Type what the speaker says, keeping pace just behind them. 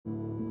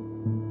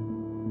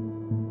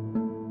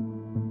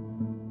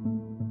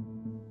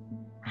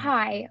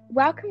Hi,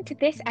 welcome to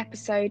this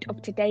episode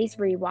of today's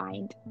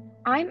Rewind.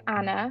 I'm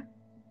Anna,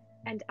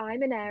 And I'm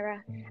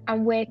Anera.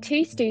 and we're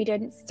two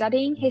students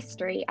studying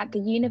history at the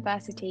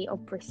University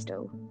of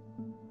Bristol.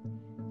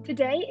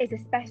 Today is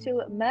a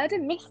special murder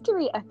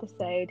mystery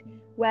episode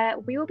where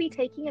we will be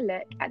taking a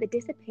look at the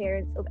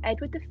disappearance of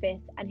Edward V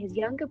and his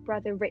younger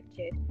brother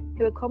Richard,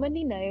 who are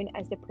commonly known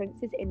as the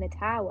Princes in the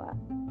Tower.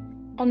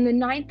 On the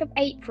 9th of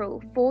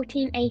April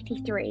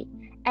 1483,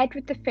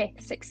 Edward V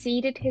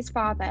succeeded his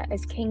father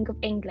as King of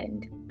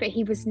England, but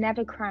he was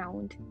never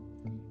crowned.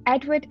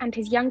 Edward and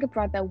his younger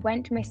brother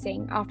went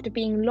missing after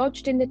being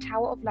lodged in the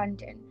Tower of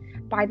London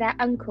by their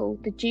uncle,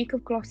 the Duke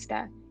of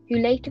Gloucester, who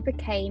later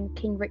became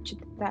King Richard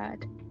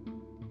III.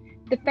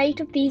 The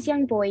fate of these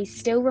young boys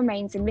still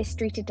remains a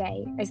mystery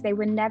today, as they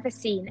were never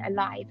seen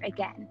alive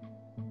again.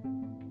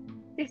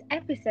 This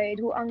episode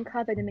will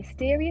uncover the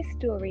mysterious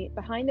story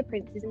behind the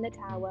Princes in the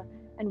Tower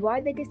and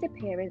why their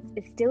disappearance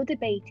is still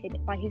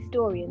debated by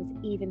historians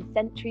even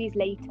centuries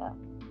later.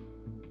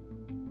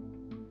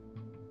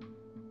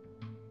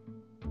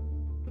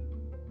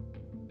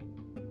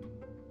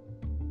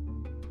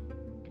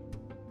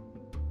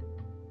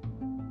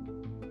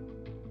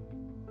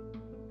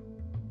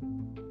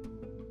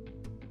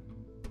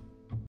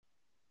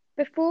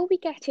 Before we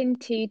get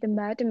into the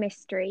murder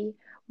mystery,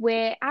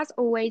 we're, as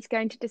always,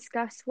 going to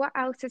discuss what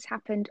else has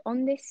happened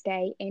on this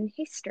day in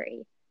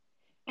history.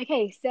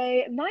 Okay,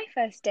 so my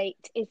first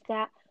date is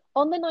that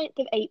on the 9th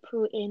of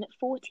April in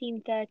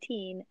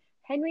 1413,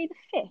 Henry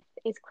V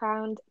is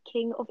crowned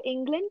King of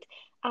England,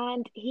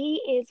 and he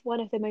is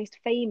one of the most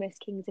famous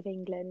kings of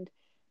England.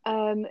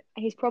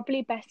 He's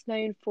probably best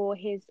known for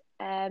his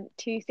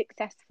two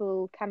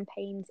successful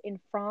campaigns in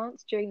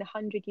France during the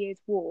Hundred Years'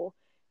 War,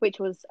 which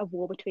was a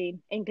war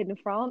between England and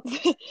France,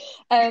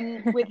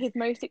 with his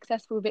most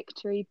successful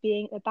victory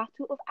being the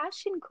Battle of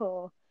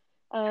Agincourt,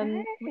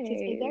 which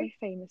is a very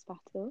famous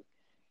battle.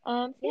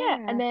 Yeah,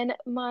 and then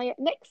my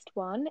next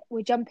one,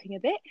 we're jumping a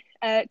bit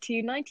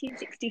to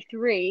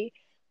 1963,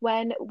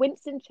 when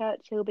Winston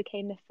Churchill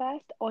became the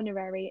first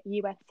honorary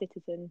US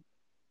citizen.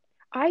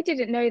 I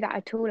didn't know that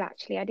at all,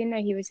 actually. I didn't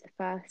know he was the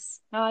first.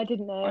 No, I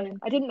didn't know.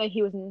 I didn't know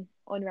he was an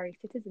honorary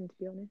citizen, to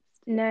be honest.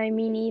 No,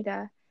 me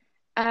neither.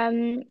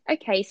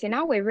 Okay, so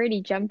now we're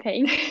really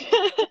jumping.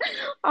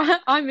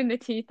 I'm in the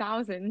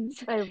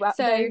 2000s. Oh, wow,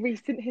 So very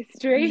recent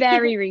history.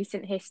 very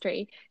recent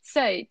history.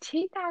 So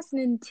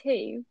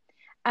 2002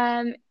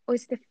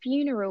 was the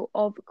funeral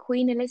of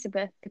Queen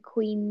Elizabeth, the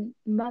Queen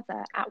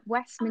Mother, at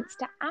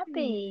Westminster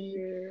Abbey.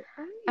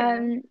 Oh,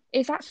 yeah.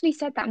 It's actually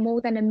said that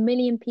more than 1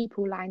 million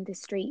people lined the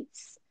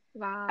streets.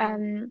 Wow.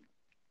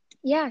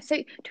 Yeah, so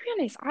to be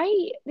honest,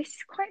 this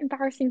is quite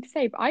embarrassing to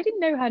say, but I didn't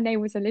know her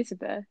name was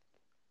Elizabeth.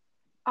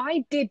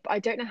 I did, but I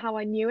don't know how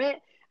I knew it.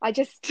 I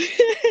just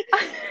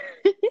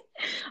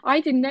I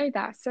didn't know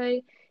that. So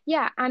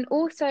yeah, and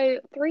also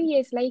 3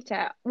 years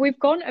later, we've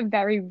gone a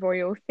very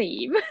royal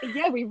theme.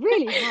 Yeah, we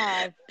really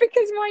have.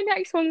 Because my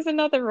next one's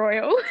another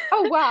royal.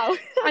 Oh, wow.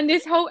 And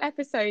this whole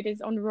episode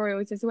is on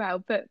royals as well.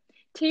 But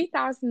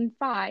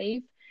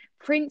 2005,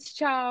 Prince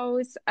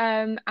Charles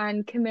and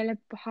Camilla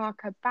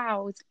Parker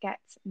Bowles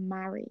gets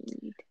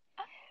married.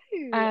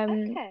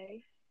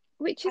 Okay.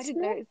 Which I is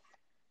didn't know it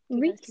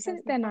was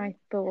recent than I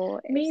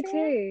thought. Me Is it?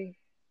 too.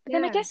 But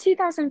then I guess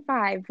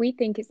 2005, we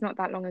think it's not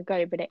that long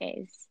ago, but it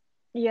is.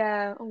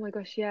 Yeah. Oh my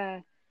gosh,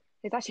 yeah.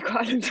 It's actually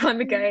quite a long time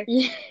ago.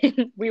 Yeah.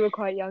 We were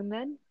quite young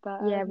then,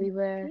 but Yeah, we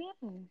were.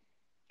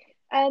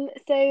 Yeah.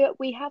 So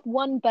we have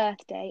one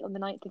birthday on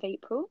the 9th of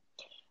April,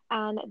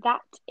 and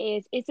that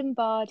is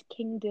Isambard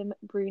Kingdom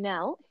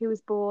Brunel, who was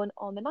born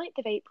on the 9th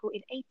of April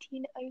in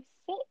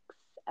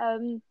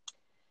 1806.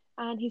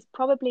 And he's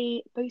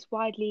probably most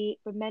widely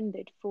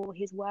remembered for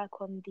his work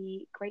on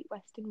the Great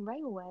Western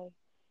Railway.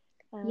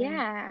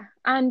 Yeah,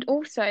 and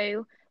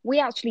also we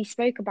actually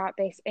spoke about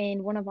this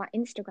in one of our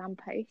Instagram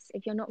posts.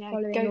 If you're not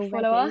following go already,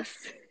 follow us.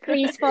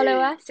 Please follow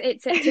us.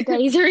 It's at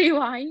today's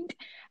Rewind.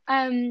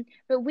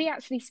 But we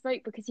actually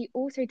spoke because he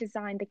also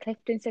designed the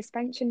Clifton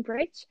Suspension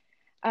Bridge,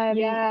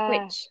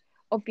 which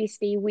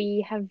obviously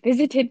we have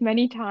visited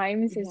many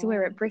times as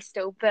we're at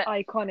Bristol. But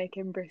iconic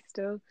in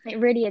Bristol. It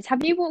really is.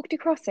 Have you walked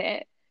across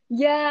it?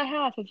 Yeah, I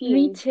have. Have you?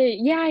 Me too.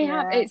 Yeah, I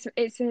have.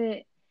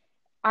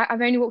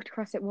 I've only walked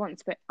across it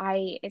once, but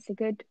it's a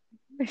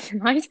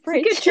nice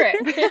bridge. It's a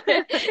good trip.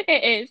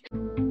 It is.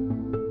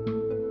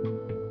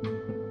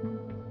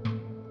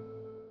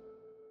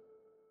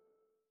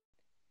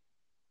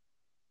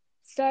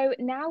 So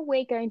now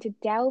we're going to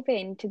delve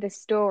into the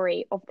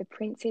story of the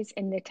Princes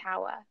in the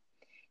Tower.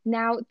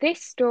 Now,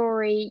 this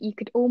story, you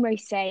could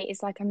almost say,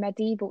 is like a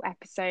medieval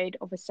episode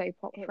of a soap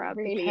opera. It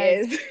really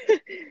is.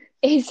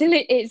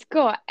 It's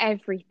got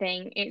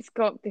everything. It's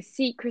got the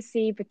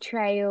secrecy,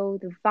 betrayal,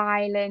 the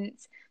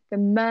violence, the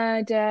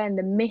murder, and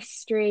the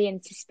mystery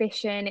and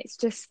suspicion. It's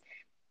just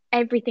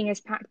everything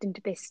is packed into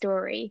this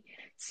story.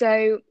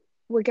 So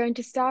we're going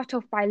to start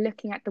off by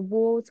looking at the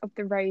Wars of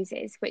the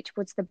Roses, which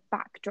was the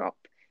backdrop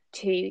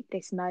to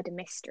this murder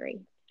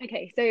mystery.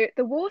 Okay, so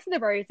the Wars of the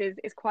Roses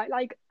is quite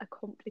like a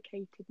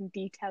complicated and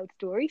detailed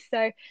story.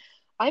 So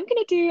I'm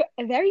going to do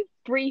a very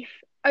brief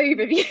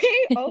overview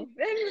of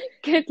them.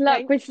 Good luck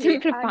Thank with you.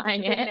 And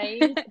simplifying the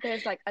names, it.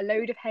 there's like a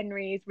load of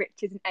Henrys,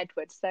 Richards, and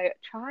Edwards. So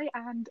try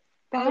and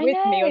bear I with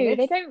me on know, this.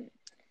 they don't,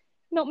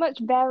 not much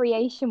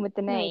variation with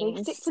the No,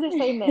 they stick names. to the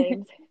same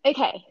names.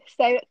 Okay,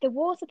 so the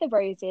Wars of the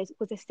Roses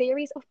was a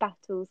series of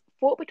battles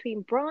fought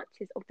between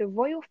branches of the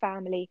royal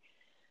family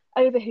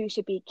over who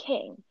should be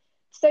king.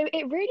 So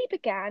it really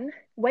began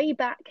way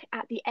back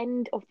at the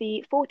end of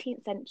the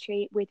 14th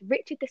century with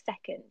Richard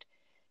II,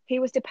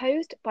 who was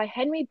deposed by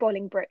Henry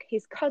Bolingbroke,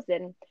 his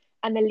cousin,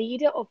 and the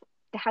leader of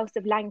the House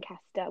of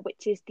Lancaster,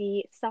 which is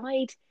the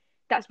side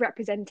that's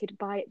represented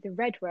by the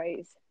Red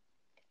Rose.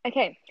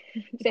 Okay,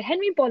 so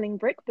Henry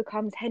Bolingbroke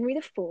becomes Henry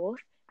IV,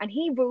 and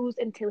he rules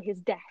until his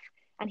death.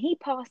 And he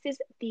passes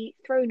the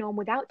throne on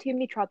without too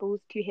many troubles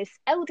to his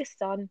eldest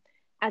son,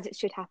 as it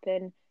should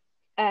happen,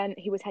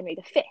 who was Henry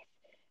V.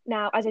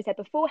 Now, as I said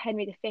before,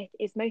 Henry V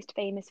is most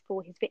famous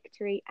for his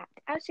victory at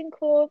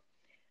Agincourt,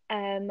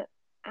 and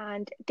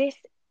this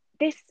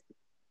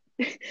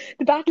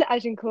the battle at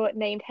Agincourt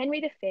named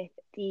Henry V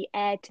the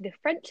heir to the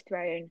French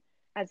throne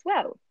as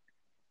well.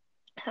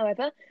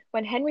 However,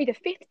 when Henry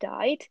V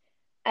died,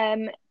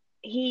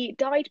 he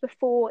died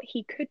before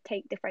he could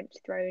take the French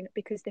throne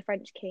because the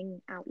French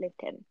king outlived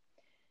him.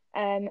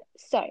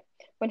 So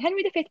when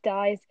Henry V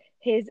dies,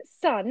 his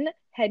son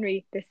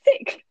Henry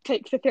VI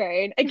takes the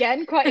throne.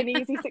 Again, quite an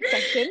easy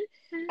succession.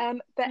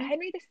 But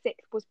Henry VI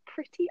was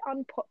pretty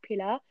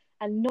unpopular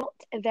and not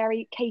a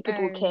very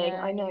capable king. No.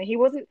 I know he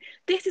wasn't.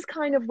 This is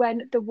kind of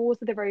when the Wars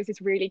of the Roses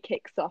really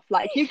kicks off.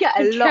 Like you get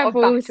a The lot of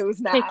trebles battles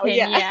now. kick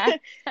in, yeah.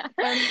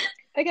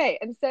 Okay,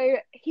 and so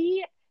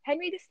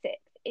Henry VI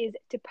is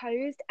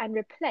deposed and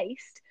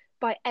replaced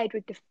by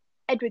Edward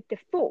IV,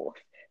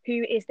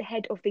 who is the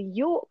head of the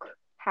York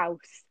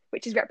House,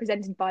 which is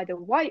represented by the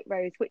White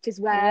Rose, which is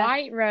where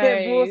White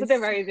the Wars of the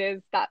Rose.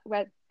 Roses,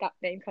 where that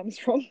name comes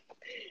from.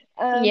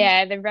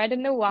 Yeah, the red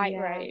and the white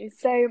Yeah. rose.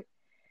 So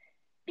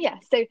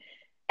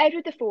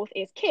Edward IV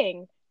is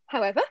king.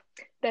 However,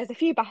 there's a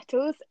few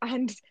battles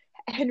and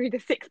Henry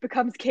VI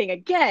becomes king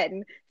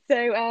again.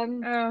 So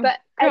but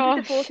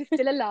Edward IV is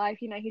still alive,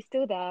 he's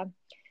still there.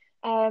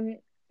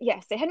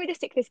 So Henry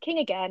VI is king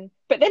again,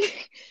 but then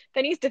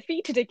he's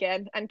defeated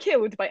again and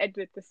killed by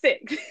Edward VI.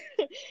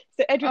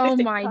 So Edward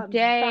VI my comes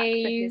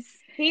days.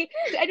 back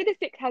so Edward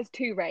VI has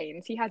two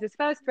reigns. He has his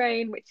first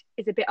reign, which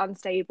is a bit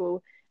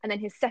unstable, and then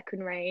his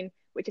second reign,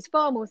 which is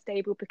far more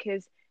stable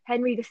because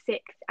Henry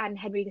VI and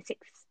Henry VI's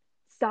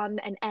son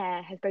and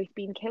heir has both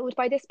been killed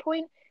by this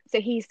point.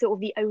 So he's sort of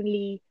the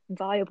only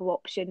viable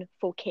option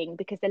for king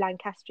because the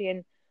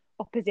Lancastrian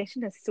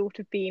opposition has sort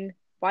of been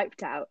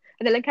wiped out.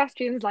 And the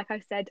Lancastrians, like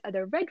I said, are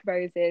the Red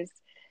Roses.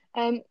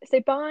 So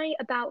by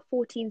about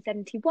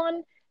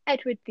 1471,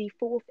 Edward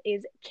IV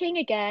is king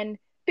again, a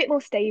bit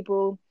more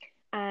stable,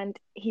 and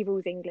he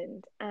rules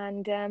England.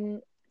 And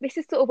this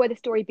is sort of where the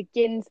story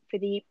begins for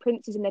the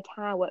Princes in the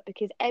Tower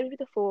because Edward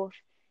IV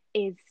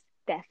is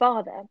their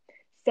father.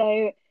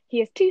 So he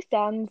has two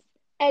sons,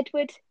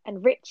 Edward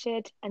and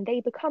Richard, and they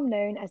become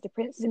known as the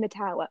Princes in the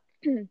Tower.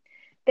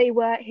 They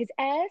were his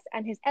heirs,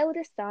 and his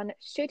eldest son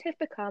should have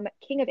become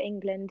King of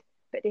England,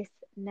 but this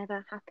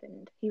never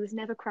happened. He was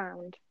never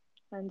crowned.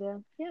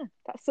 And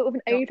that's sort of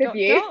an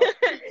overview.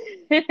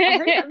 I hope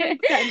that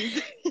makes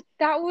sense.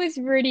 That was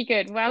really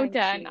good. Well Thank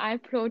done. you. I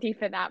applaud you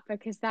for that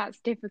because that's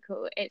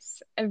difficult.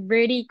 It's a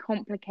really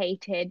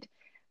complicated.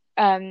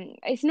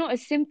 It's not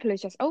as simple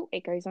as just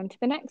it goes on to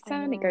the next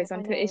one. It goes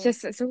on to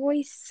it's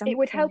always something. It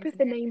would help if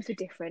the names were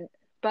different,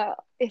 but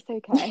it's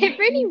okay. It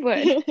really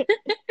would.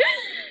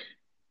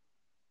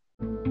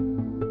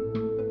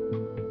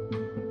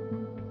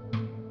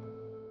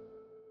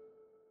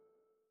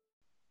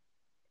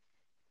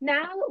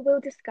 Now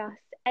we'll discuss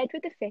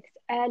Edward V's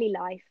early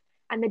life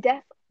and the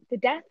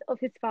death of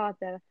his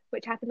father,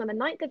 which happened on the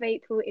 9th of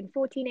April in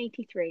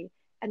 1483,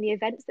 and the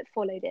events that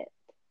followed it.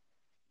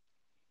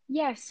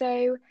 Yeah,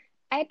 so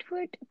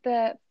Edward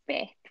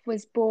V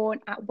was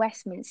born at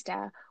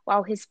Westminster,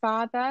 while his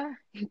father,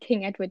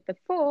 King Edward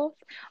IV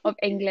of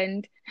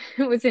England,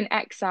 was in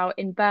exile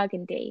in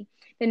Burgundy.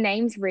 The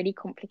names really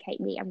complicate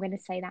me. I'm going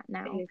to say that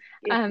now. It's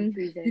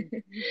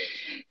confusing.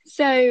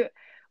 So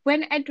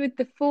when Edward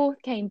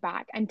IV came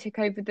back and took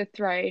over the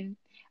throne,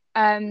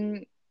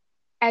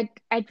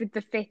 Edward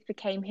V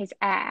became his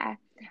heir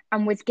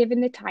and was given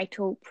the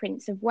title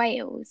Prince of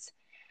Wales.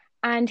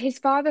 And his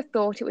father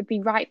thought it would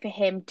be right for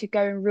him to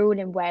go and rule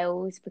in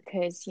Wales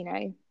because, he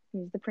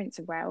was the Prince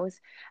of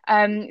Wales.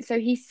 So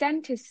he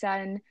sent his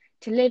son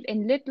to live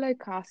in Ludlow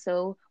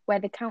Castle, where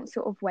the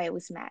Council of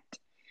Wales met.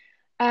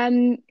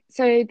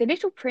 So the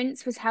little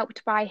prince was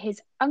helped by his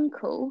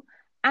uncle,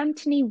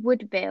 Anthony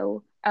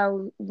Woodville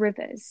Earl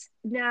Rivers.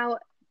 Now,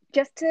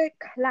 just to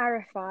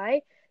clarify,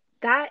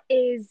 that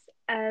is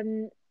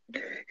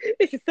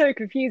this is so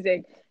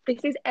confusing.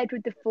 This is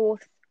Edward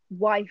IV's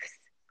wife's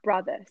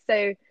brother.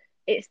 So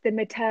it's the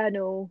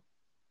maternal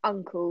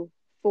uncle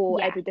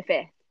for Edward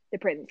V, the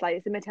prince. Like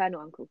it's the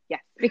maternal uncle. Yeah.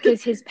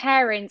 Because his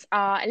parents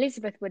are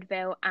Elizabeth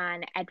Woodville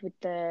and Edward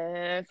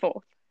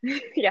IV.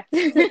 Yes.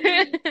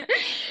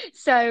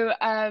 So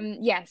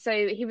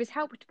he was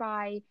helped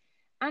by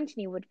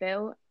Anthony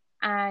Woodville,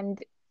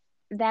 and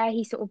there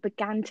he sort of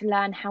began to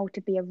learn how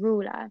to be a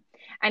ruler.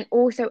 And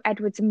also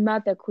Edward's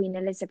mother, Queen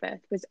Elizabeth,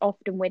 was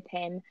often with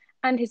him,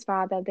 and his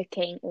father, the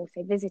king,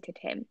 also visited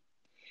him.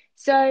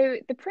 So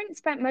the prince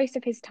spent most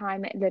of his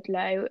time at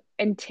Ludlow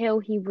until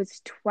he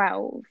was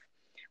 12,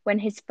 when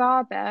his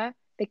father,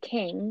 the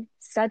king,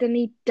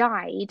 suddenly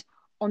died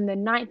on the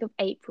 9th of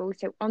April,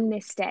 so on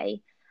this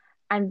day.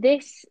 And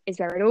this is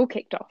where it all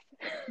kicked off.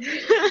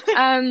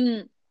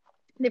 um,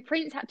 the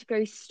prince had to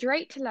go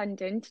straight to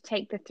London to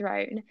take the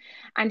throne,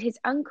 and his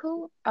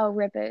uncle, Earl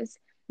Rivers,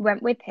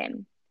 went with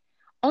him.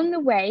 On the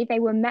way, they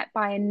were met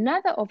by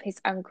another of his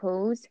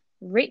uncles,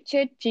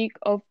 Richard, Duke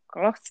of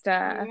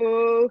Gloucester.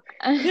 Whoa.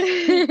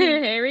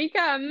 Here he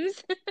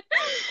comes.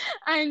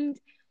 And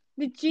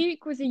the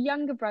Duke was a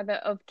younger brother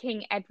of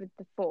King Edward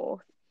IV. So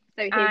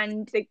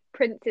And the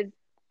prince's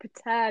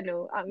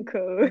paternal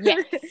uncle.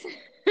 yes.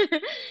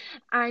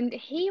 And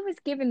he was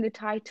given the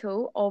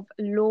title of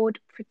Lord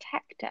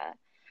Protector,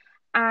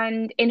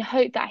 and in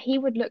hope that he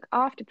would look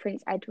after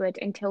Prince Edward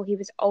until he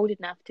was old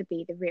enough to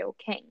be the real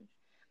king.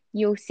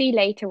 You'll see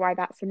later why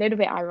that's a little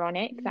bit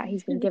ironic that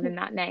he's been given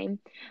that name.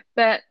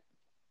 But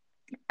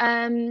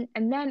and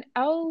then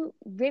Earl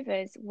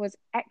Rivers was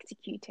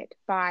executed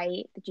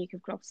by the Duke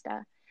of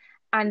Gloucester,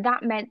 and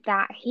that meant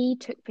that he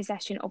took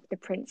possession of the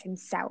prince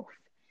himself.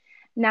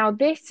 Now,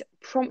 this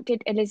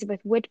prompted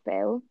Elizabeth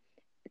Woodville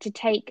to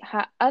take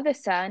her other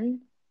son,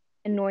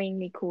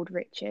 annoyingly called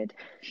Richard,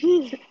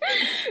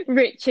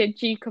 Richard,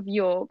 Duke of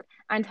York,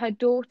 and her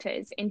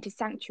daughters into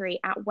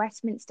sanctuary at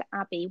Westminster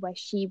Abbey, where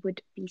she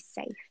would be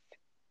safe.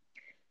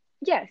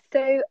 Yes,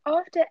 so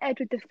after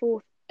Edward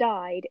IV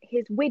died,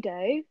 his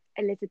widow,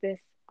 Elizabeth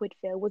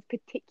Woodville, was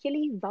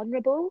particularly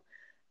vulnerable.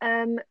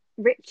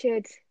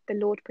 Richard, the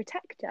Lord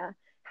Protector,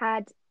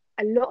 had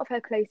a lot of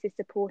her closest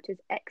supporters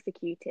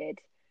executed,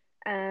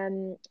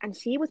 and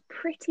she was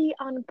pretty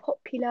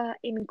unpopular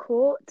in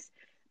court.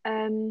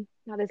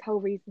 Now there's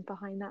whole reasons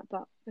behind that,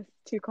 but that's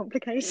too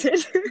complicated.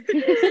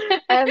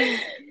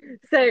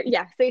 So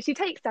she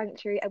takes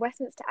sanctuary at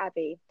Westminster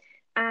Abbey,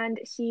 and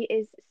she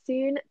is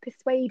soon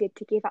persuaded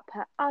to give up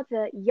her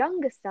other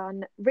younger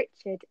son,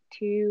 Richard,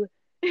 to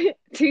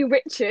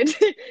Richard,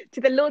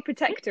 to the Lord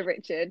Protector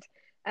Richard,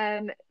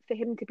 for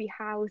him to be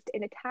housed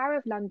in a Tower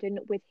of London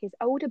with his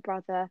older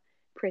brother,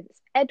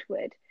 Prince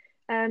Edward.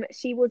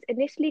 She was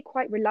initially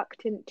quite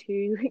reluctant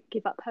to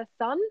give up her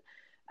son.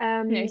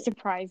 No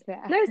surprise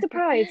there. No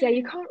surprise. Yeah,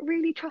 you can't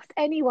really trust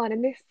anyone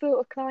in this sort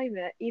of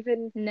climate,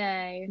 even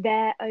No.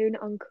 their own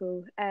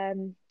uncle.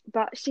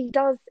 But she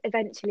does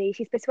eventually,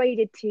 she's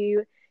persuaded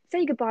to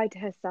say goodbye to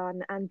her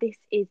son, and this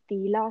is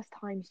the last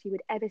time she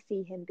would ever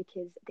see him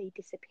because they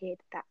disappeared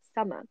that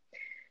summer.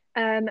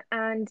 And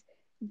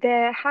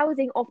the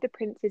housing of the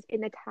princes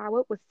in the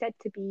Tower was said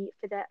to be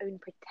for their own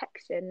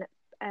protection,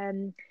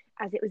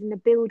 as it was in the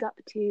build up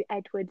to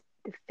Edward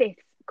V's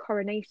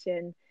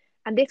coronation.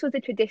 And this was a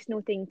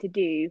traditional thing to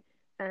do.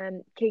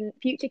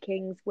 Future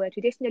kings were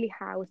traditionally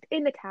housed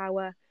in the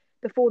Tower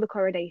before the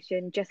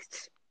coronation.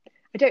 Just,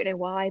 I don't know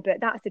why, but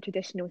that's the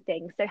traditional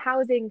thing. So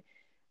housing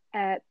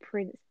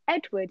Prince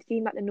Edward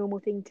seemed like the normal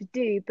thing to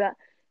do, but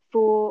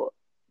for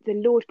the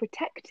Lord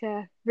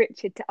Protector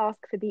Richard to ask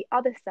for the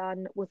other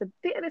son was a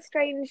bit of a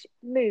strange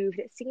move.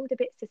 It seemed a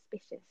bit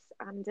suspicious,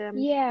 and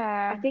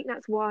Yeah. I think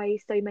that's why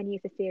so many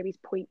of the theories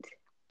point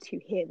to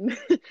him.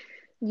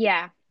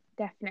 Yeah,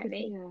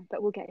 definitely. Yeah,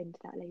 but we'll get into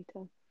that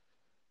later.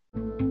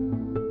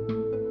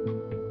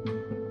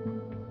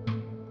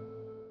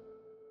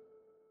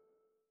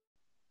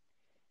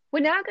 We're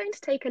now going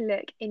to take a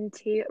look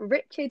into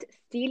Richard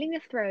stealing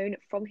the throne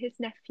from his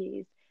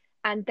nephews,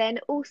 and then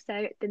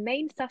also the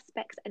main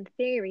suspects and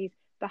theories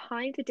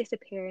behind the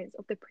disappearance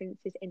of the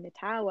princes in the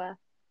Tower.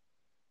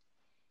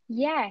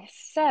 Yes,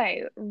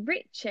 so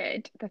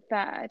Richard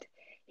III,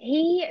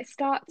 he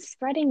starts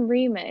spreading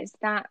rumours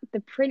that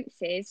the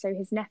princes, so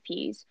his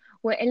nephews,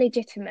 were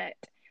illegitimate,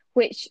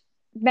 which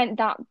meant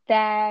that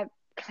their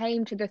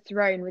claim to the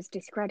throne was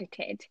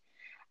discredited.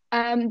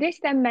 This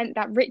then meant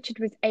that Richard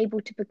was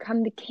able to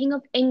become the King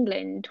of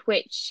England,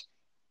 which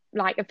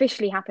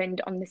officially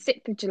happened on the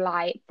 6th of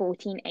July,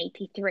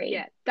 1483.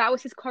 Yeah, that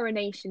was his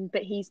coronation,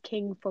 but he's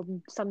king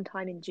from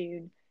sometime in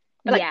June.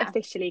 Yeah.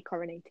 Officially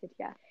coronated,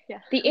 yeah.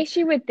 The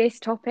issue with this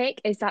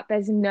topic is that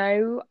there's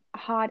no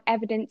hard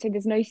evidence, so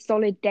there's no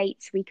solid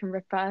dates we can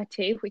refer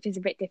to, which is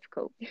a bit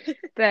difficult,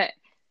 but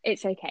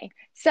it's okay.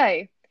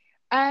 So,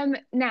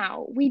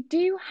 now we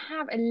do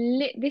have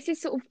this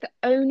is sort of the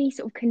only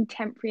sort of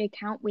contemporary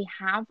account we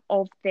have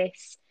of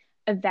this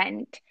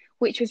event,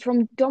 which was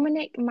from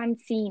Dominic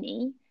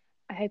Mancini.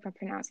 I hope I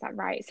pronounced that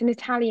right. It's an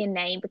Italian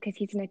name because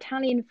he's an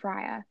Italian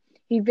friar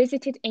who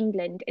visited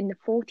England in the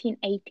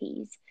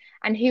 1480s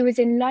and who was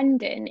in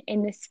London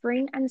in the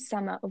spring and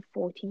summer of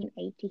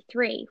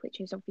 1483, which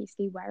is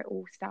obviously where it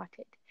all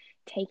started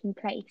taking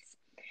place.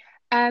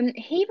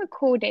 He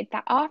recorded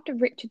that after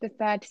Richard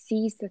III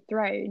seized the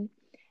throne,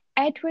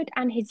 Edward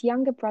and his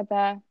younger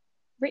brother,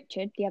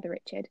 Richard, the other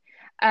Richard,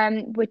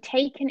 were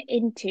taken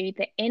into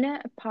the inner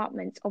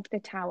apartments of the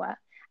tower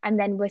and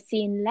then were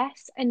seen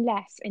less and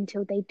less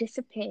until they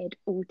disappeared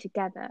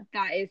altogether.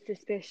 That is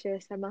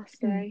suspicious, I must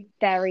say.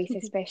 Very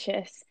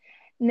suspicious.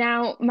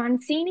 Now,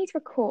 Mancini's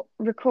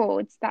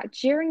records that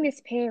during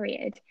this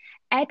period,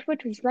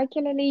 Edward was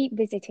regularly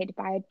visited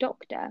by a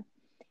doctor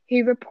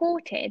who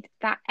reported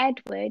that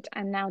Edward,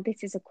 and now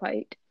this is a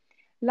quote,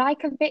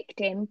 like a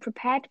victim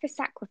prepared for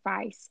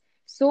sacrifice,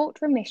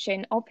 sought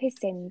remission of his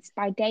sins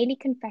by daily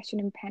confession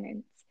and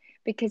penance,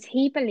 because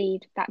he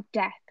believed that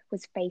death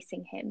was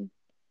facing him.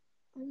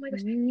 Oh my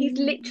gosh, he's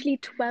literally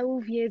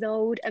 12 years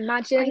old.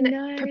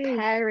 Imagine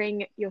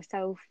preparing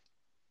yourself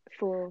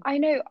for I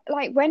know,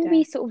 like when death.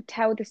 we sort of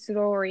tell the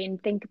story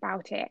and think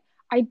about it,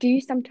 I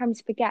do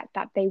sometimes forget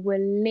that they were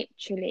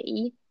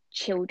literally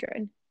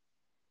children.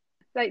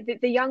 Like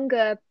the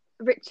younger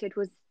Richard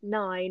was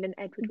 9 and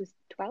Edward was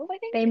 12, I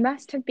think. They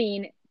must have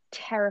been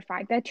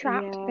terrified. They're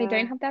trapped. They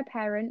don't Yeah. have their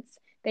parents.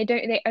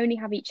 They only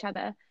have each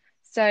other.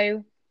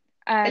 So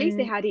At least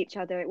they had each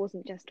other. It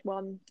wasn't just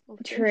one of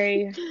them.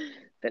 true,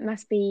 but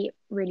must be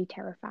really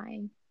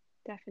terrifying.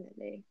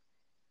 Definitely.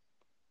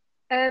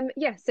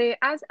 Yeah, so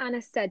as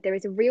Anna said, there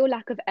is a real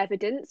lack of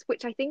evidence,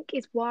 which I think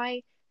is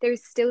why there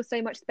is still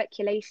so much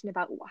speculation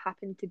about what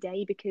happened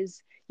today,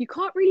 because you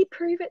can't really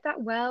prove it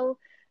that well.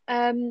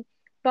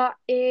 But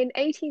in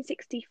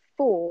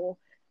 1864,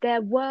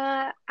 there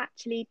were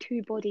actually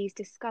 2 bodies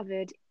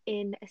discovered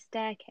in a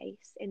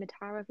staircase in the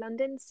Tower of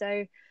London.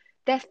 So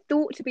they're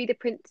thought to be the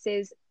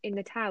princes in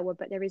the tower,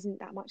 but there isn't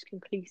that much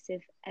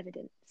conclusive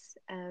evidence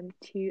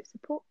to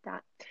support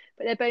that.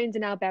 But their bones are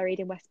now buried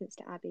in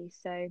Westminster Abbey.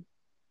 So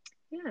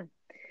yeah.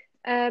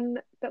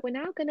 But we're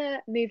now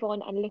gonna move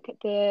on and look at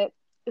the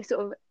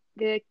sort of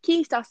the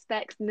key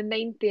suspects and the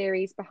main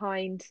theories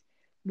behind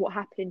what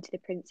happened to the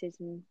princes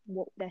and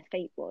what their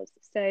fate was.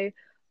 So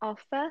our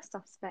first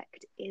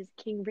suspect is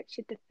King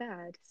Richard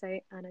III. So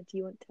Anna, do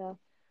you want to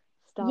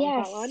start with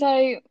Yes, that one?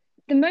 so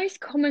the most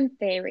common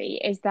theory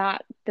is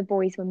that the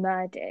boys were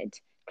murdered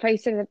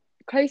close to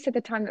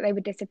the time that they were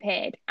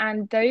disappeared.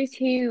 And those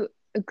who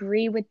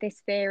agree with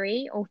this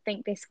theory or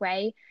think this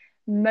way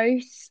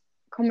most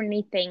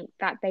commonly think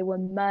that they were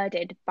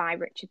murdered by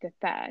Richard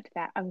III,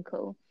 their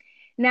uncle.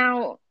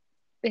 Now,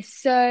 there's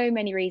so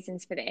many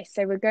reasons for this,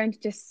 so we're going to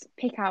just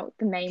pick out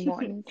the main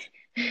ones.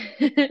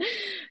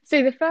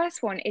 So the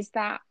first one is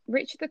that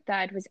Richard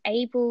III was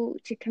able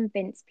to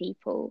convince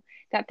people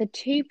that the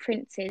 2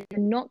 princes were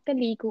not the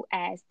legal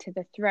heirs to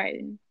the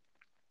throne,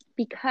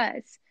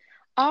 because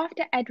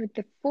after Edward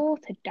IV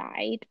had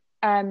died,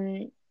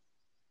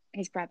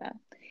 his brother,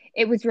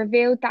 it was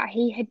revealed that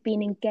he had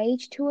been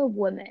engaged to a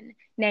woman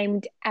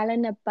named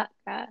Eleanor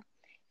Butler.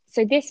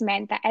 So this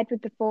meant that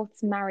Edward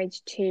IV's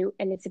marriage to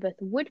Elizabeth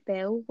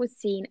Woodville was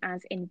seen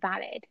as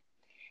invalid.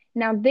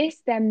 Now, this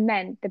then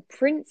meant the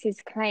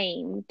prince's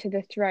claim to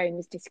the throne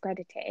was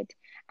discredited,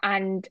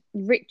 and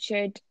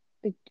Richard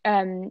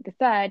the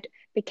third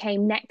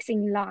became next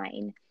in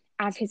line,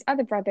 as his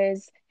other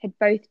brothers had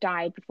both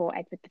died before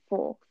Edward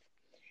IV.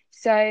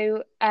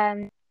 So,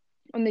 on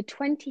the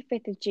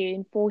 25th of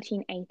June,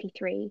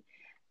 1483,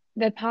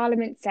 the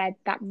Parliament said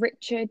that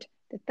Richard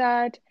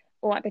III,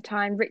 or at the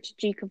time Richard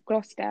Duke of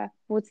Gloucester,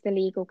 was the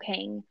legal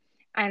king.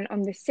 And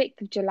on the 6th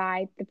of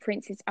July, the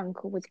prince's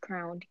uncle was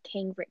crowned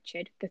King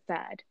Richard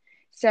III.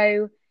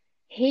 So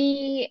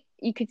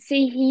you could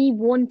see he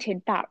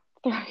wanted that,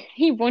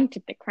 he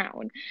wanted the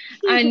crown.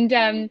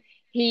 And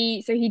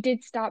he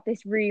did start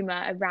this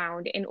rumor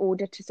around in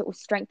order to sort of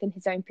strengthen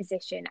his own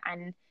position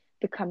and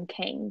become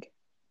king.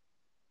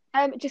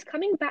 Just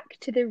coming back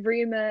to the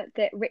rumor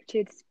that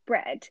Richard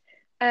spread,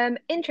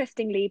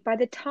 interestingly, by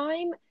the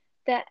time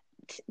that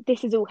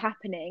this is all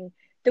happening,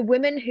 the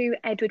woman who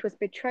Edward was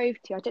betrothed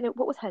to, I don't know,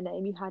 what was her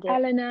name? You had it.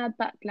 Eleanor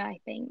Butler, I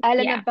think.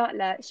 Eleanor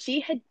Butler. She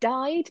had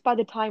died by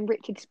the time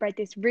Richard spread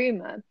this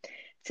rumor.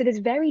 So there's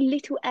very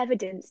little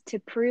evidence to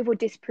prove or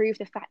disprove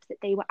the fact that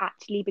they were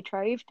actually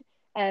betrothed,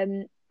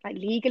 like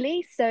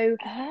legally. So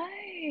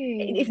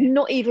it's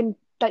not even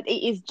like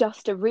it is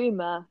just a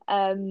rumor.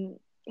 So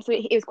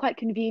it was quite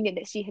convenient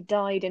that she had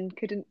died and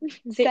couldn't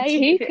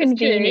say too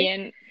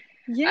convenient.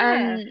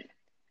 Yeah.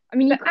 I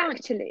mean, you But can't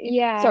actually.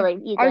 Yeah. Sorry,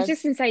 you I was go.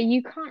 just going to say,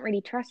 you can't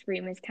really trust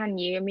rumors, can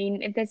you? I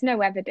mean, if there's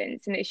no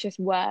evidence and it's just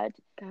word.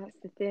 That's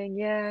the thing,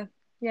 yeah.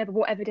 Yeah, but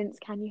what evidence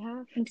can you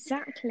have?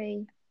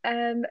 Exactly.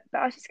 But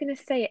I was just going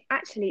to say,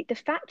 actually, the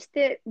fact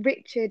that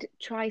Richard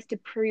tries to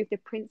prove the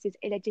prince's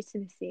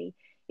illegitimacy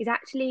is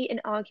actually an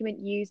argument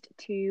used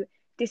to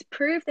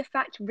disprove the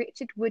fact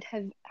Richard would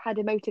have had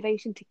a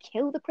motivation to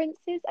kill the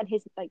princes and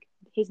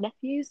his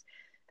nephews.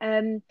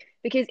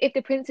 Because if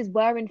the princes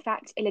were in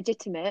fact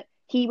illegitimate,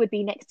 he would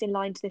be next in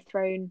line to the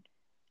throne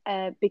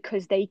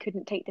because they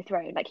couldn't take the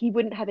throne. Like he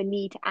wouldn't have a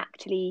need to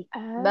actually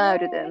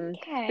murder them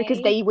because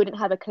they wouldn't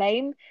have a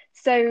claim.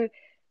 So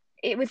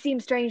it would seem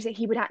strange that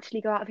he would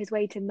actually go out of his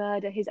way to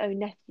murder his own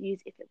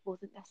nephews if it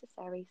wasn't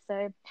necessary.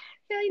 So,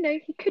 yeah,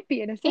 he could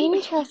be innocent.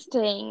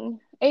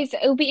 Interesting.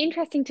 It'll be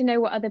interesting to know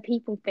what other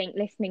people think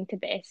listening to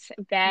this.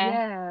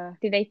 Yeah.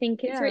 Do they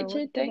think it's Yeah, what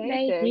Richard? do Don't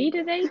they they? Who think?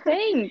 do they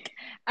think?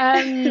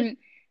 Um,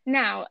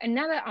 Now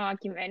another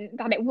argument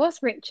that it was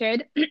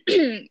Richard,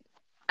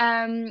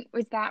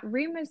 was that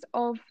rumors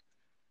of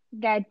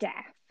their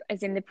death,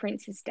 as in the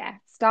prince's death,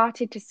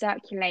 started to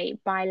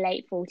circulate by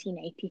late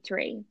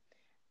 1483.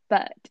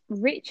 But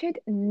Richard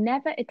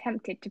never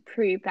attempted to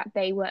prove that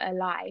they were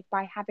alive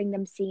by having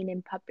them seen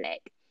in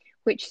public,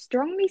 which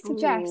strongly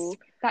suggests Ooh,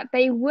 that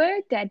they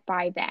were dead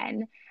by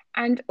then.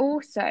 And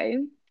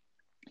also,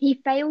 he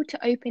failed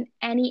to open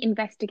any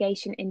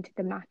investigation into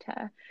the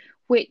matter,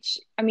 which,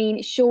 I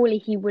mean, surely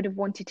he would have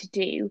wanted to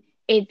do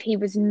if he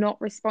was not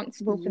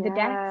responsible for the deaths,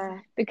 yeah.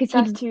 because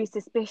That's he'd, too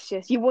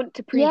suspicious. You want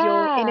to prove your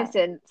yeah,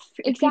 innocence.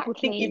 If people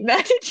think you've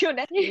exactly. murdered your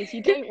nephews,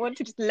 you don't want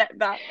to just let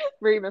that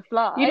rumor You'd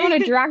fly.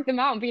 want to drag them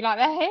out and be like,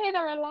 they're here,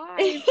 they're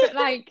alive. But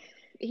like,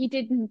 he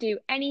didn't do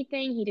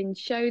anything, he didn't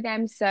show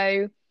them.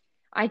 So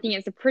I think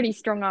it's a pretty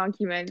strong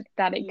argument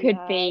that it could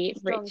Yeah, it's be a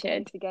strong case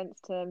Richard.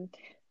 against him.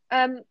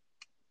 Um,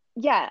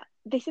 yeah,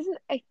 this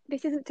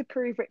isn't to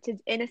prove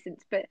Richard's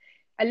innocence, but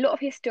a lot of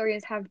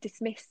historians have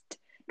dismissed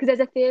because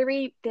there's a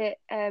theory that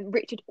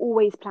Richard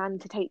always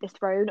planned to take the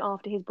throne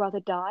after his brother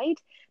died,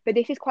 but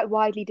this is quite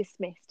widely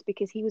dismissed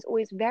because he was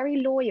always very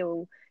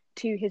loyal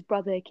to his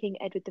brother King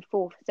Edward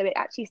IV. So it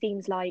actually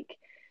seems like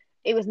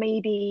it was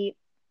maybe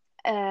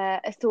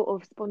a sort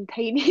of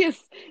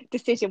spontaneous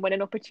decision when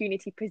an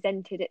opportunity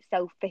presented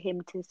itself for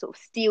him to sort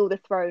of steal the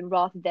throne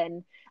rather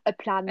than a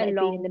plan A that had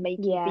been in the long,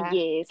 making for yeah,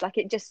 years. Like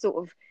it just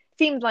sort of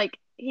seemed like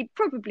he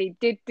probably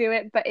did do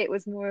it, but it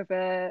was more of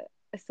a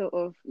sort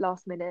of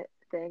last minute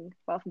thing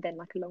rather than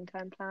like a long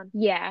term plan.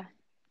 yeah.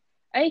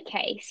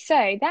 Okay,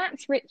 so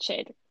that's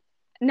Richard.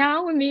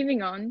 Now we're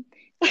moving on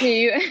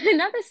to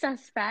another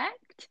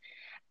suspect,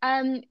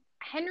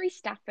 Henry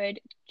Stafford,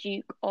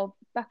 Duke of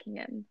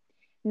Buckingham.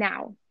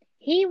 Now,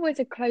 he was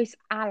a close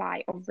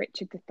ally of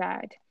Richard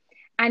III,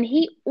 and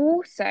he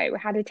also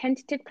had a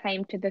tentative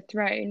claim to the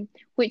throne,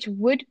 which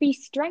would be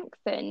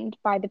strengthened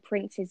by the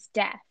prince's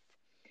death.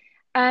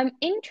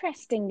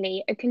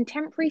 Interestingly, a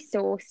contemporary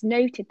source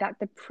noted that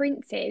the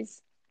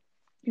princes,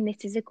 and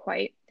this is a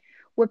quote,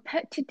 were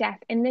put to death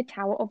in the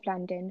Tower of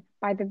London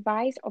by the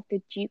advice of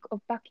the Duke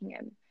of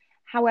Buckingham.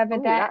 However,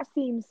 Oh, there, that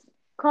seems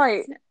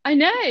quite I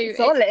know,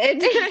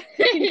 solid,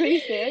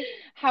 conclusive.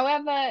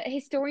 however,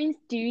 historians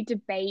do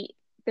debate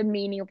the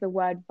meaning of the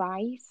word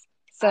vice.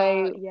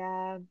 So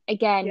Yeah, yeah,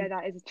 again,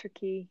 that is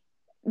tricky.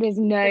 there's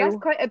But that's no,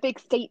 quite a big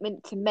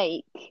statement to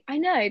make. I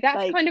know that's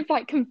Like, kind of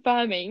like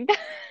confirming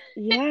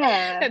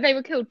yeah. that they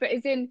were killed, but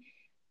as in,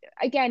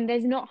 again,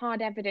 there's not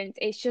hard evidence.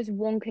 It's just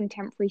one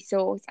contemporary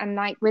source. And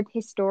like with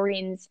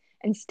historians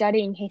and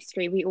studying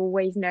history, we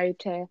always know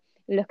to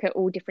look at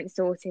all different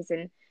sources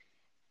and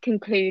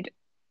conclude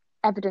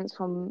evidence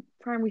from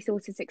primary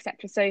sources,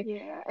 etc. So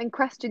Yeah, and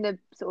question the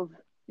sort of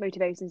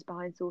motivations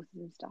behind sources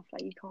and stuff.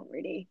 Like you can't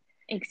really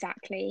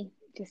exactly.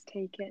 just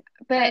take it.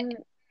 But Um,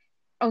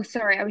 oh,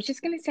 sorry, I was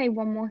just going to say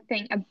one more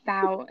thing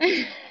about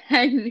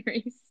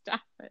Henry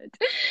Stafford,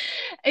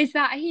 is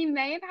that he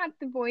may have had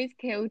the boys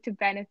killed to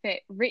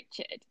benefit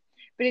Richard,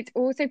 but it's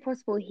also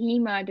possible he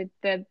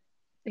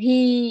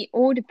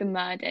ordered the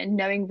murder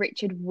knowing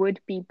Richard would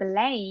be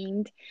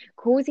blamed,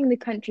 causing the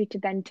country to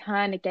then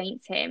turn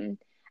against him.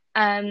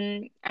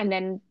 And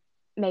then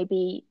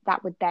maybe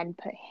that would then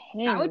put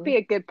that would him. be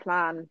a good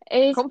plan.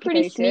 It's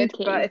pretty Complicated, but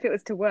sneaky, if it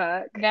was to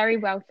work. very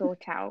well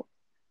thought out.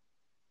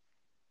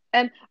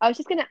 I was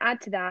just going to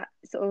add to that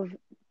sort of,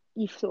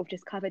 you've sort of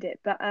just covered it,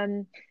 but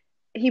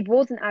he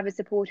was an avid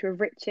supporter of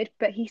Richard,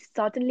 but he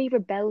suddenly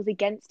rebels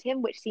against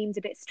him, which seems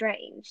a bit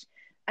strange.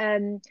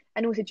 And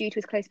also due to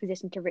his close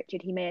position to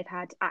Richard, he may have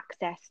had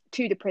access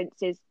to the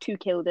princes to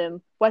kill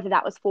them, whether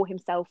that was for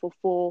himself or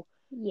for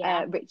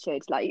Yeah.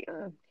 Richard. Like,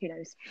 who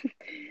knows?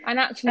 And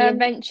actually, Um,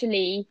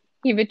 eventually,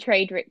 he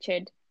betrayed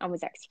Richard and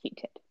was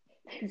executed.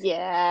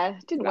 yeah,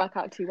 didn't That work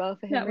out too well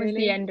for him, that was the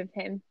really. end of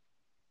him.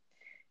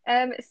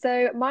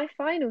 So my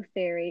final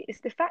theory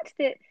is the fact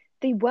that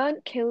they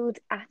weren't killed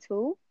at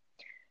all.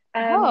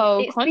 Oh,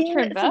 It's been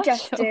controversial.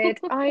 suggested.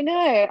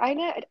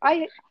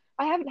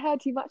 I haven't heard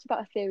too much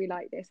about a theory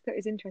like this, but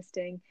it's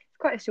interesting. It's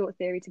quite a short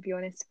theory, to be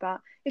honest, but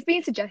it's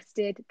been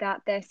suggested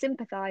that their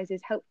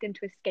sympathizers helped them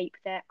to escape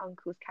their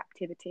uncle's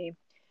captivity.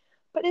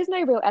 But there's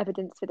no real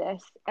evidence for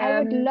this. I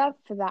would love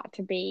for that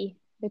to be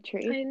the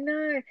truth. I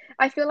know.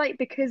 I feel like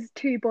because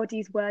two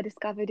bodies were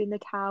discovered in the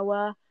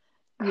tower,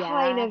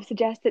 kind Yeah, of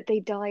suggests that they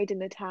died in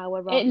the tower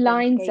it rather than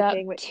lines up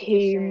escaping, which is a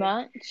too shame.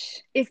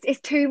 much. It's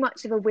too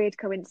much of a weird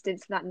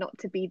coincidence for that not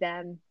to be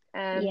them.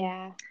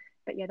 Yeah.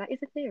 But yeah, that is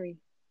a theory.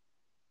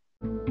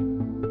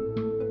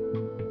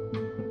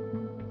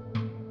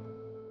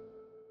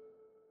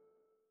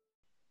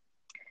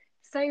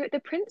 So the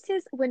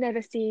princes were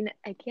never seen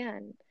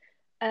again.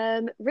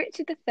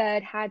 Richard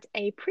III had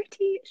a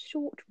pretty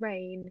short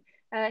reign.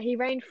 He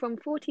reigned from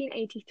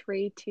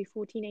 1483 to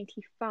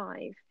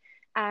 1485.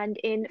 And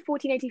in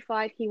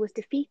 1485, he was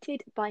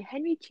defeated by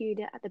Henry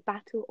Tudor at the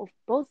Battle of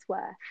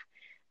Bosworth.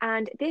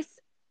 And this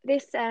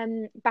this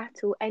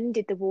battle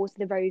ended the Wars of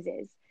the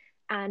Roses,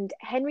 and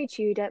Henry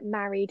Tudor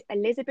married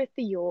Elizabeth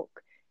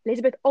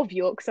of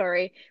York,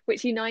 sorry,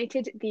 which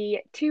united the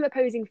two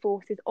opposing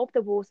forces of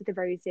the Wars of the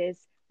Roses,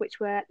 which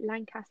were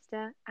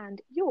Lancaster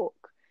and York.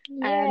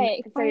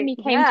 Yay, it So finally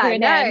came to yeah, an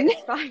no, end.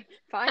 it's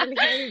finally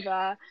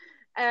over.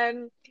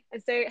 And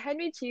so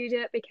Henry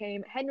Tudor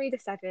became Henry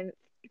VII,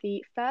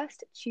 the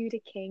first Tudor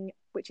king,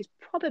 which is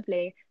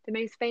probably the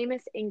most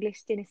famous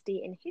English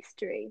dynasty in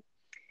history.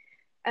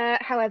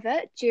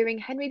 However, during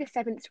Henry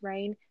VII's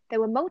reign, there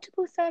were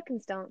multiple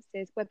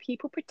circumstances where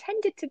people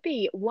pretended to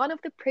be one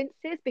of the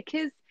princes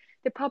because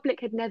the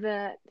public had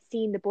never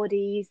seen the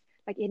bodies,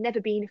 like it had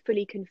never been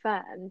fully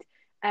confirmed.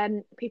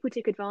 People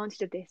took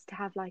advantage of this to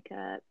have like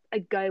a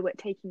go at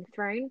taking the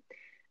throne.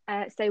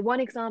 So one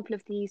example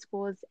of these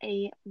was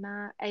a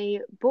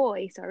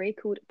boy, sorry,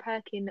 called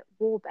Perkin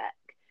Warbeck,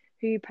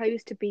 who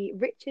posed to be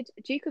Richard,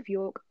 Duke of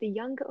York, the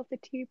younger of the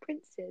two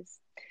princes.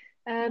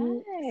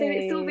 So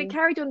it sort of it Oh,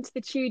 carried on to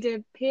the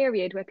Tudor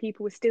period where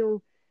people were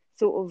still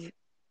sort of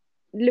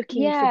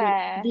looking for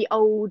yeah. the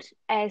old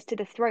heirs to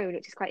the throne,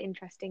 which is quite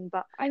interesting.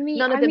 But I mean,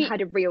 none of I them mean,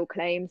 had a real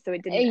claim, so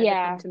it didn't ever come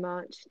yeah. to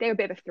much. They were a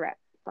bit of a threat,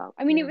 but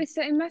I mean, it was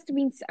so, it must have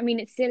been, I mean,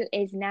 it still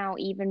is now,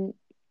 even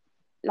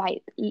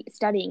like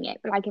studying it,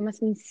 but like it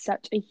must have been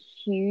such a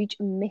huge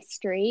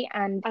mystery,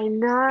 and I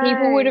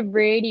people would know. have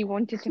really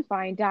wanted to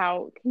find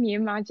out. Can you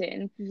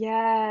imagine?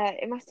 Yeah,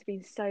 it must have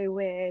been so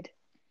weird.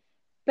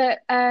 But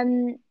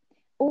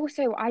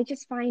also I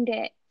just find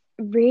it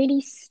really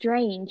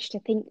strange to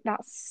think that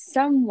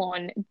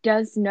someone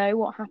does know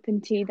what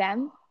happened to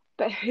them.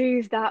 But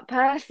who's that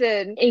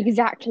person?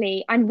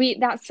 Exactly. And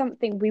that's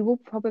something we will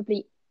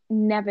probably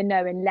never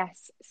know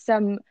unless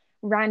some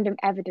random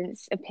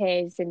evidence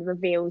appears and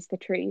reveals the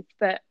truth.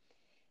 But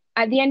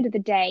at the end of the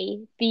day,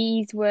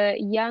 these were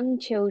young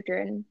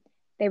children.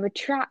 They were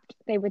trapped,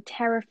 they were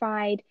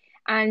terrified,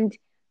 and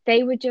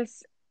they were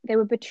just they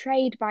were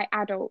betrayed by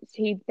adults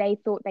who they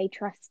thought they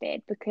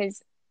trusted,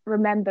 because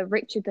remember,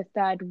 Richard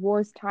III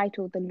was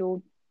titled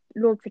the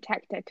Lord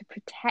Protector to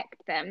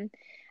protect them.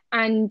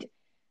 And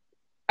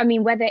I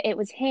mean, whether it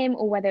was him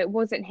or whether it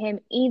wasn't him,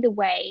 either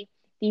way,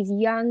 these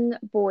young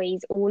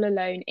boys all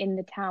alone in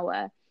the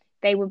tower,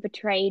 they were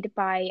betrayed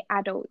by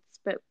adults,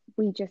 but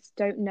we just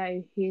don't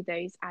know who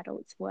those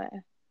adults were.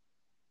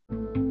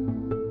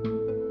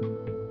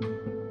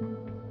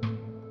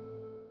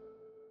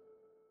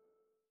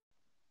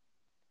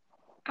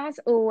 As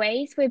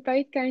always, we're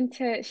both going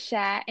to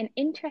share an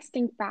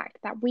interesting fact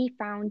that we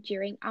found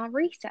during our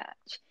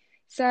research.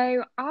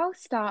 So I'll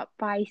start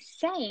by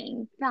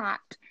saying that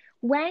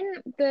when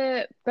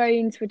the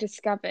bones were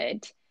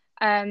discovered,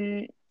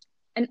 um,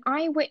 an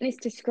eyewitness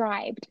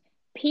described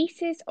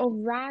pieces of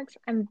rags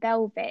and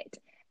velvet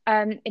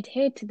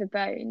adhered to the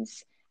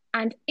bones.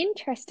 And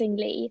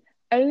interestingly,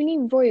 only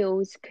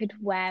royals could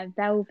wear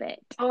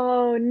velvet.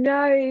 Oh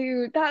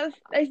no, that's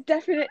it's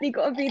definitely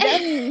got to be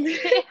them.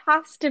 It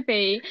has to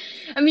be.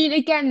 I mean,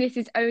 again, this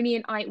is only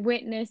an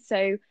eyewitness,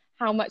 so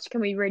how much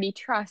can we really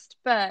trust?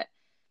 But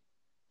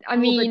I Oh, but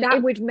mean, that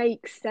if would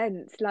make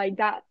sense. Like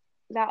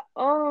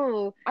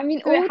oh, I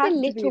mean so it all the has to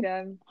be little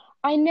them.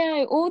 I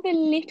know all the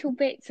little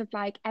bits of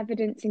like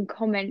evidence and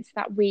comments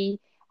that we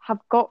have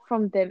got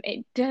from them,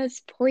 it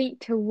does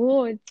point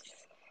towards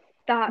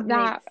That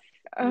that. makes,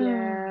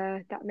 Oh,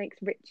 that makes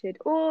Richard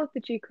or the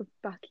Duke of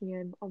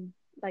Buckingham on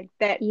like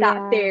that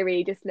yeah,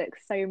 theory just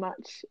looks so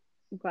much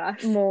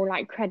worse. more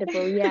like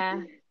credible,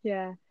 yeah.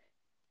 Yeah,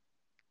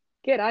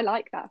 good. I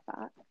like that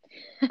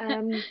fact.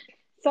 Um,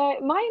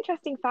 so my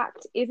interesting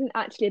fact isn't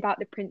actually about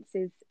the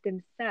princes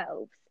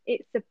themselves.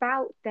 It's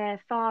about their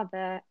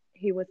father,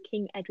 who was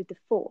King Edward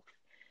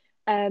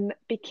IV.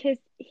 Because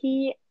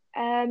he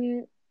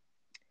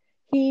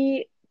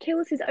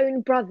kills his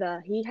own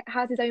brother. He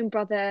has his own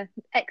brother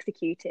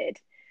executed,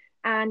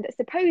 and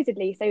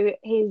supposedly, so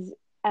his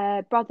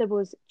brother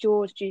was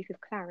George, Duke of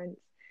Clarence,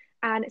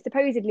 and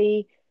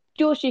supposedly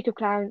George, Duke of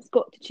Clarence,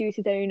 got to choose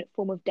his own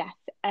form of death.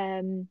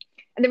 And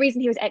the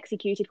reason he was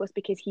executed was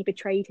because he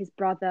betrayed his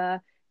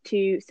brother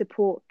to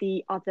support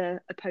the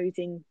other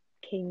opposing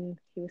king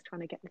who was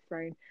trying to get the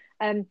throne.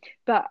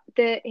 But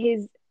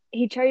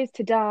he chose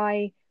to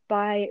die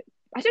by,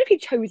 I don't know if he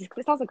chose this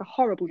because it sounds like a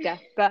horrible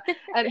death, but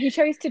he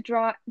chose to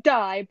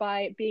die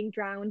by being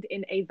drowned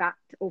in a vat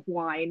of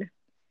wine.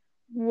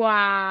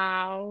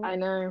 Wow. I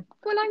know.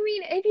 Well, I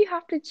mean, if you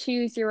have to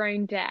choose your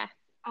own death,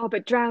 Oh,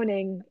 but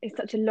drowning is it's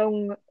such a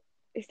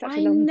I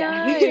long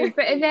know, day.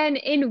 but then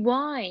in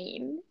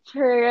wine,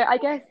 True. I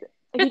guess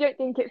if you don't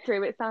think it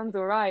through, it sounds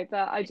all right,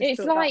 but I just it's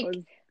thought that like was,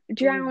 ooh.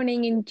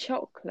 drowning in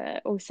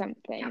chocolate or Yeah,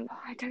 something. but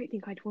I don't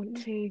think I'd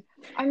want to.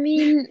 I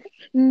mean,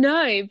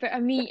 no, but I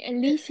mean, at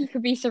least you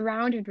could be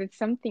surrounded with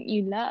something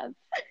you love.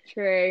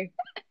 True.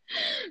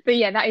 But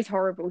yeah, that is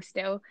horrible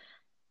still.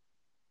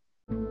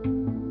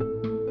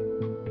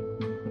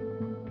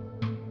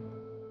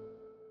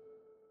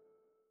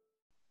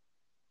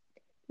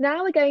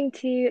 Now we're going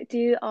to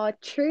do our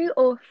true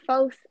or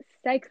false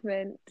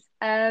segment.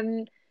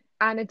 Anna,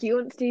 do you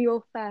want to do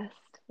your first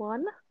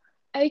one?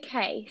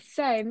 Okay,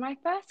 so my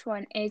first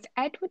one is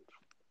Edward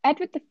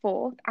the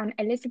Fourth and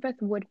Elizabeth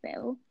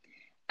Woodville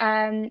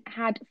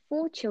had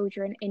four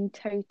children in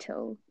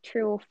total.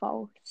 True or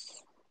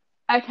false?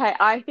 Okay,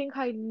 I think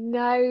I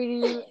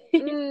know.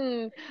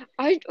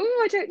 I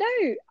don't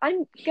know.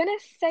 I'm gonna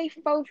say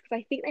false because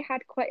I think they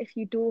had quite a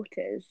few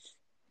daughters.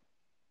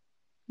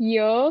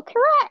 You're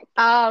correct.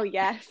 Oh,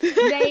 yes.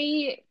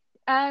 They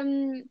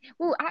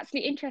well,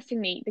 actually,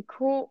 interestingly, the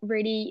court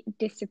really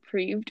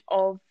disapproved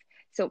of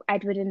sort of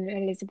Edward and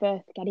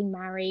Elizabeth getting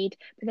married,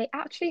 but they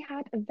actually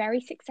had a very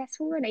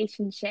successful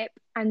relationship,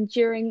 and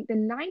during the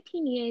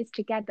 19 years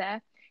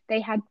together,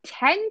 they had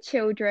 10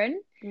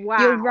 children. You're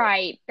Wow.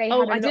 right, they Oh,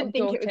 had a I lot didn't of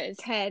think it was daughters,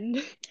 10.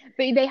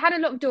 but they had a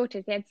lot of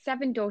daughters. They had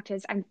seven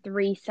daughters and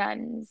three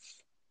sons.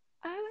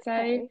 Oh, So,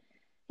 okay.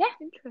 yeah.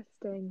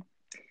 Interesting.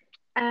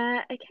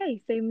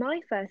 Okay, so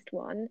my first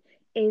one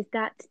is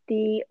that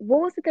the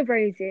Wars of the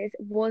Roses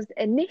was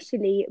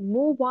initially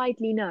more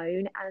widely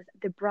known as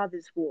the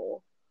Brothers'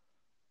 War.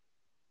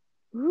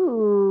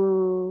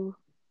 Ooh.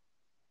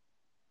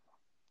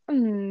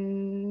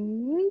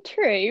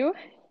 True.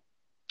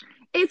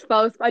 It's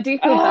false, but I do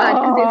feel bad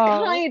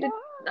because Oh.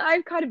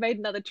 I've kind of made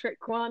another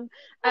trick one.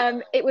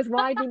 It was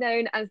widely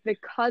known as the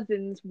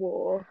Cousins'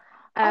 War.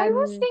 I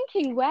was Um,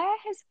 thinking, where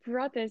has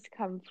brothers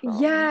come from?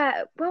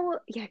 yeah,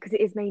 well, yeah, because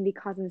it is mainly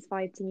cousins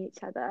fighting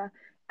each other.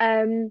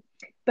 Um,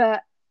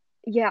 but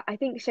yeah, I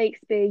think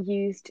Shakespeare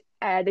used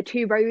the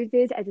two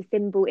roses as a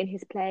symbol in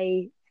his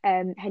play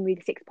Henry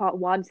VI Part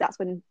One. So that's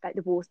when like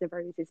the Wars of the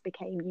Roses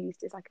became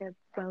used as like a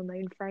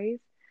well-known phrase.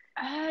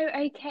 Oh,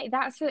 okay.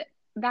 That's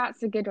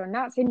a good one.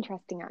 That's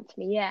interesting,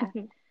 actually. Yeah.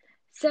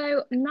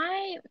 So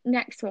my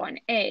next one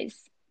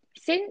is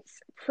since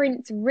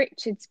Prince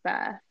Richard's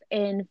birth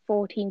in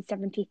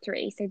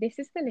 1473, so this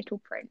is the Little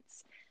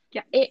Prince,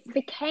 Yeah. it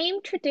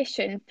became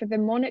tradition for the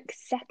monarch's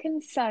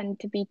second son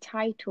to be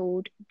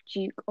titled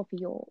Duke of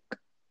York.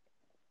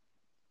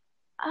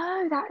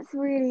 Oh, that's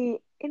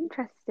really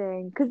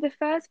interesting. Because the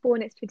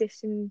firstborn, it's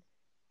tradition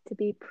to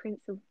be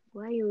Prince of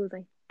Wales,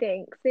 I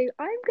think. So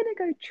I'm gonna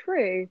go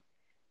true.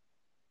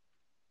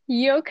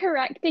 You're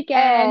correct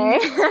again.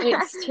 Hey.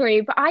 It's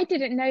true, but I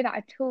didn't know that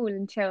at all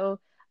until,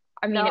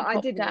 I No, mean, it I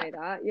popped didn't know up.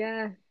 that.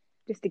 Yeah,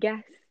 just a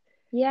guess.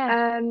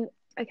 Yeah. Um,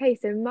 okay,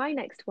 so my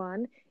next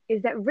one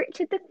is that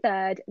Richard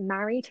III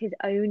married his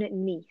own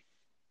niece.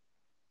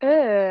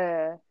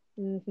 Ugh.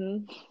 Hmm.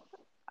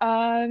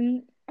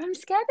 I'm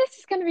scared this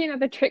is going to be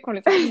another trick one.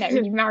 It's like,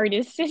 no, he married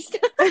his sister.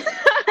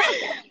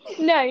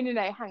 No, no,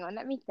 no. Hang on,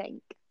 let me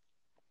think.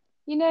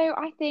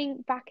 I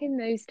think back in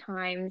those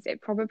times,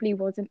 it probably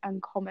wasn't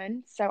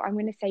uncommon. So I'm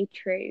going to say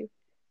true.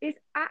 It's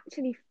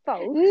actually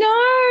false.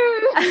 No!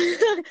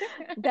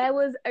 There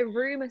was a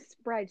rumor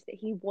spread that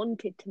he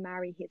wanted to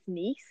marry his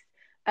niece,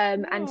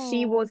 and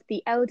she Oh, was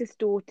the eldest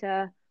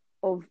daughter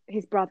of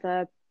his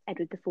brother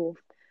Edward IV.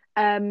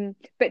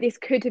 But this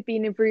could have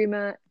been a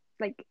rumor,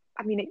 like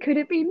I mean, it could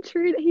have been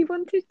true that he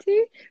wanted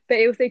to, but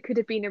it also could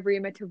have been a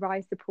rumor to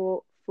raise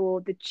support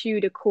for the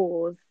Tudor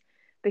cause,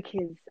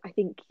 because I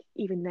think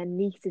even their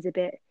niece is a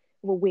bit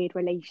of a weird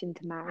relation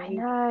to I marry.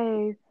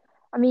 know.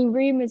 I mean,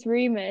 rumors,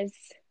 rumors.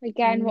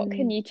 Again, what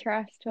can Mm, you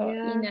trust?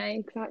 yeah,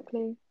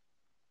 exactly.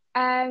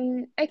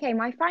 Okay,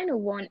 my final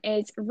one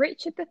is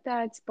Richard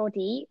III's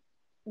body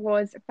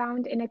was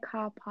found in a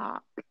car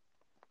park.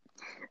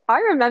 I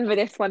remember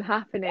this one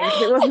happening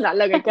because it wasn't that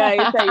long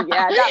ago. So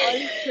yeah, that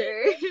one's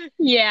true.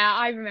 Yeah,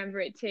 I remember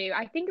it too.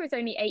 I think it was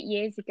only 8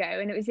 years ago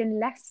and it was in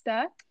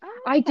Leicester. Oh,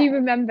 I do okay.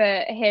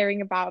 remember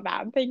hearing about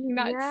that and thinking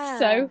that's Yeah.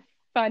 so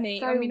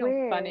funny. I So mean, not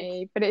weird.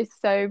 funny, but it's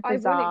so Ironic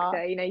bizarre.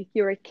 though,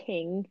 you're a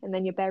king and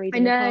then you're buried I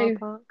in a car know,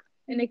 park.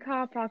 in a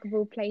car park of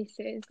all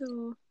places.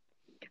 Oh.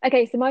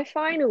 Okay, so my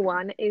final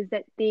one is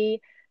that the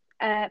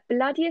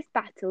bloodiest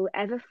battle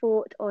ever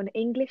fought on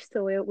English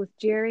soil was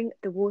during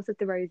the Wars of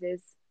the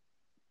Roses.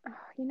 Oh,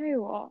 you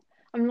know what?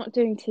 I'm not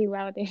doing too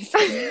well this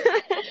week.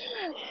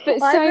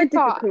 But I've so had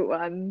far, difficult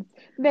ones.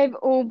 they've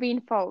all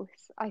been false,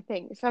 I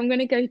think. So I'm going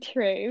to go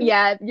true.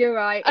 Yeah, you're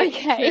right. It's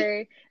Okay.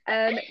 true.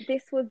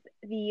 This was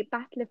the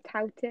Battle of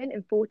Towton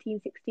in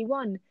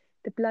 1461,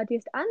 the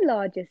bloodiest and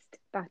largest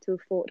battle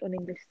fought on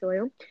English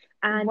soil.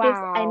 And this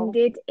Wow.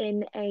 ended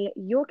in a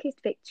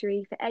Yorkist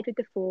victory for Edward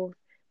IV,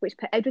 which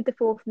put Edward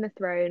IV on the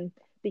throne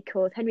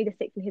because Henry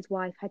VI and his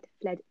wife had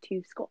fled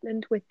to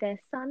Scotland with their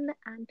son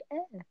and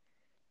heir.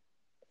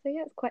 So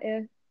yeah, it's quite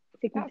a That's a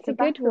significant good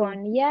battle.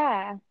 one.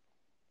 Yeah.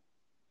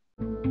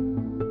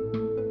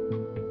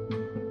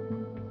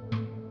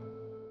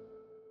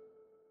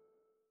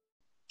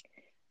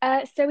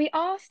 So we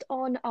asked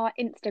on our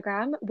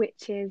Instagram,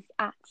 which is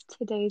at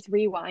today's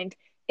rewind,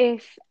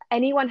 if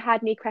anyone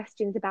had any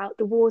questions about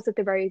the Wars of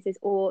the Roses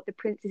or the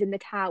Princes in the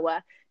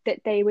Tower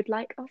that they would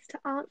like us to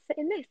answer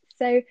in this.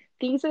 So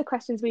these are the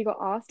questions we got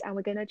asked, and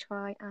we're going to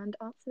try and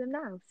answer them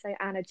now. So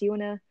Anna, do you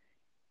want to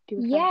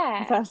do the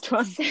Yeah. first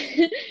one? So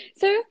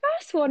the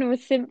first one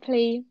was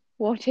simply,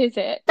 what is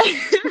it?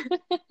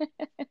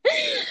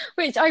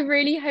 Which I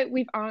really hope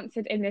we've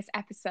answered in this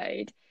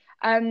episode.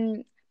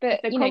 Um,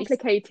 but It's a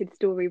complicated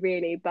story,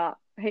 really, but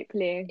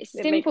Hopefully It's a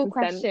it makes simple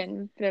some sense.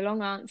 question, but a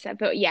long answer.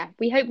 But yeah,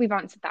 we hope we've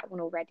answered that one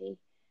already.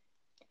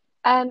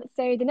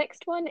 So the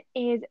next one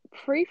is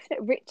proof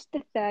that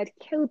Richard III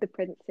killed the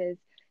princes.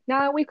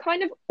 Now we've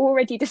kind of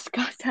already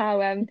discussed how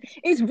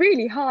it's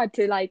really hard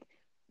to like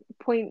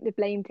point the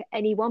blame to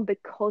anyone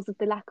because of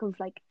the lack of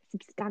like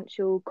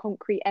substantial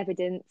concrete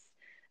evidence.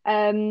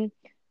 Um,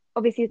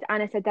 Obviously, as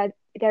Anna said, that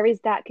there is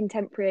that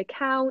contemporary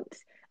account,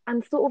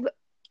 and sort of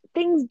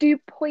things do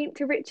point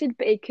to Richard,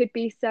 but it could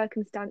be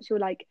circumstantial.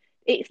 Like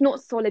it's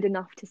not solid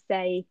enough to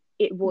say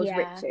it was Yeah,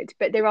 Richard,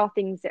 but there are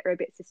things that are a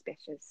bit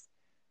suspicious.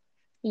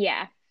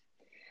 yeah.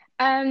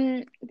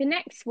 The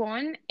next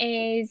one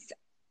is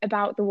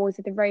about the Wars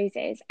of the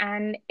Roses,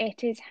 and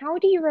it is how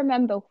do you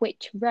remember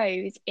which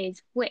rose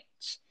is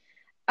which?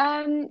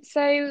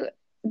 So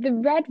the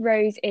red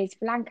rose is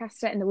for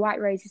Lancaster and the white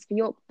rose is for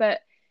York,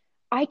 but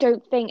I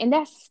don't think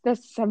unless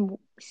there's some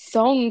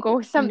song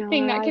or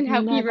something No, that can I've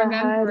help you never heard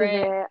remember of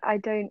it. it. I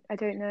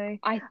don't know.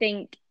 I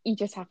think you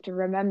just have to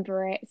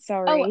remember it. Oh,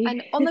 Sorry.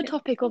 and on the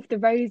topic of the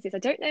roses, I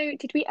don't know,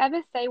 did we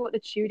ever say what the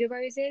Tudor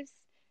rose is?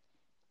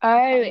 I Oh,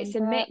 can't it's a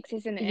remember. mix,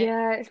 isn't it?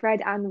 Yeah, it's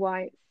red and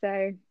white.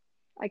 So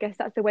I guess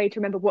that's the way to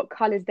remember what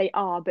colours they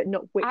are, but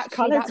not which Actually,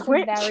 colour's that's a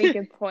which. very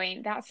good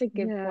point. That's a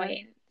good Yeah.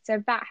 point. So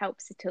if that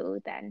helps at all,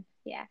 then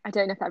yeah. I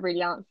don't know if that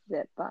really answers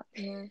it, but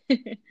yeah.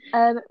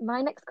 Yeah.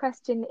 My next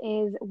question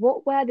is,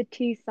 what were the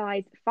two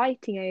sides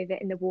fighting over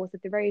in the Wars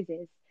of the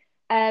Roses?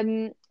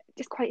 Um,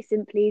 just quite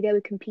simply, they were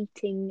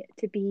competing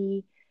to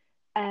be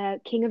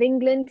King of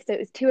England. So it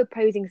was two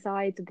opposing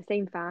sides of the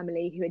same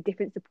family who had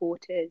different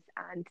supporters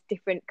and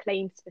different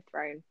claims to the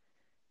throne.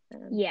 To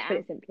put Yeah.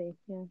 it simply,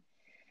 yeah.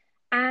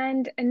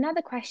 And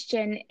another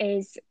question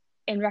is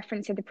in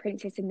reference to the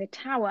Princess in the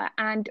Tower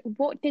and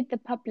what did the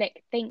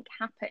public think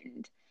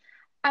happened?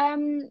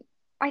 Um,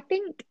 I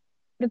think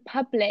the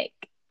public,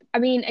 I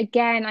mean,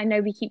 again, I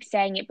know we keep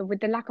saying it, but with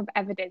the lack of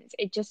evidence,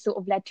 it just sort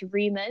of led to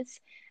rumors.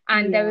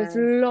 And there was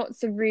Yeah.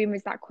 lots of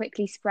rumors that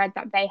quickly spread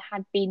that they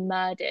had been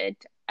murdered.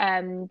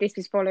 This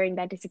was following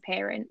their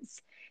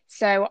disappearance.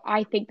 So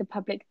I think the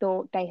public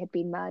thought they had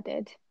been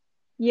murdered.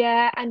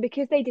 Yeah, and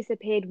because they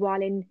disappeared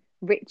while in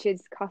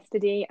Richard's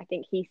custody, I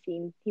think he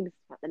was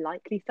like the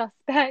likely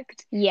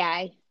suspect.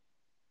 Yeah.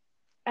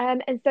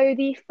 And so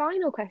the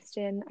final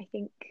question, I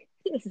think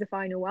this is the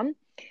final one,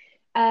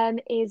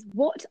 is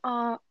what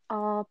are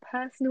our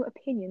personal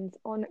opinions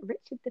on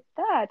Richard III?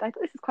 I thought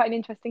this was quite an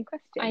interesting I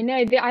question.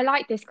 know I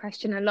like this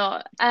question a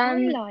lot. I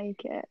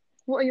like it.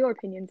 What are your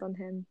opinions on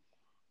him?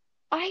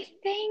 I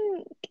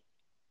think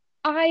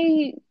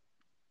I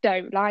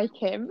don't like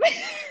him,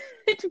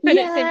 to put it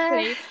Yeah,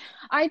 simply.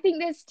 I think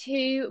there's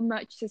too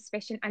much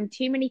suspicion and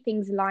too many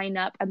things line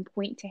up and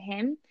point to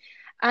him.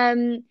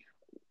 Um,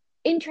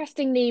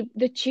 Interestingly,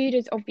 the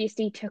Tudors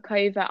obviously took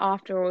over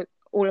after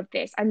all of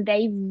this, and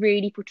they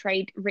really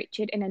portrayed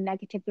Richard in a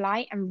negative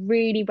light and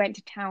really went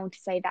to town to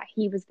say that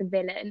he was the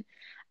villain.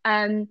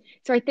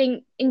 So I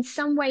think in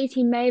some ways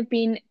he may have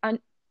been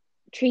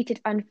treated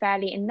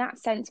unfairly in that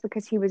sense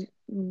because he was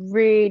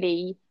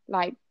really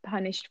like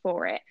punished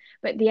for it.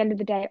 But at the end of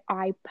the day,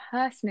 I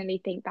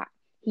personally think that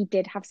he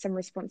did have some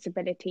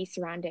responsibility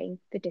surrounding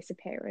the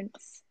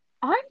disappearance.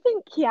 I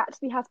think he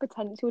actually has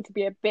potential to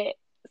be a bit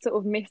sort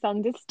of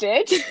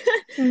misunderstood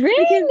because,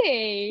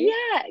 Really?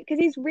 yeah, because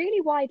he's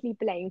really widely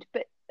blamed.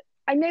 But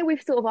I know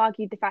we've sort of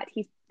argued the fact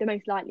he's the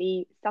most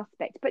likely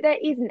suspect, but there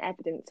isn't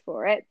evidence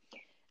for it.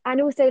 And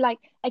also, like,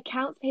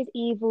 accounts of his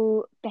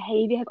evil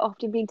behavior have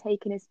often been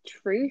taken as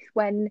truth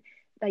when,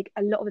 like,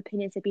 a lot of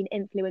opinions have been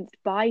influenced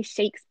by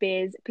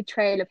Shakespeare's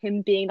portrayal of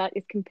him being like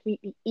this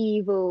completely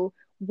evil,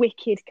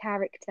 wicked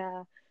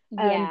character.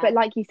 But Yeah.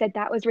 like you said,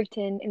 that was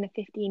written in the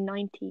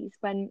 1590s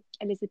when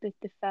Elizabeth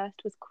I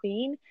was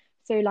queen.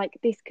 So, like,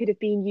 this could have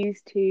been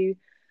used to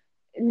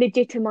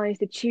legitimize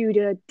the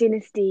Tudor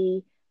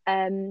dynasty.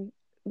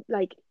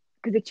 Like,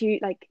 because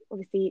like,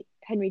 obviously,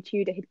 Henry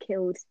Tudor had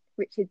killed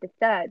Richard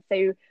III.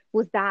 So,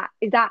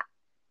 is that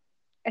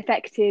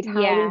affected how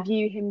we Yeah.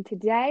 view him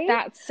today?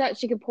 That's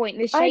such a good point.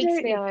 The I don't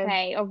Shakespeare know.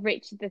 play of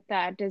Richard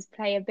III does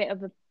play a bit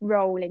of a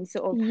role in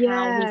sort of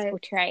how he's Yeah,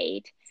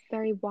 portrayed. it's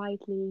very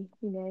widely,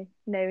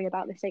 known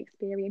about the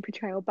Shakespearean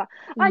portrayal, but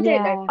I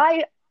don't know. Yeah.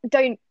 I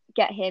don't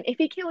get him. If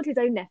he killed his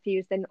own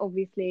nephews, then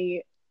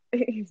obviously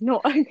he's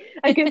not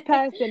a good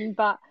person,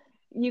 but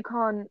you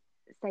can't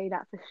say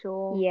that for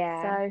sure.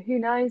 Yeah. So who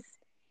knows?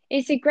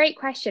 It's a great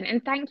question,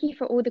 and thank you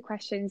for all the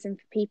questions and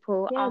for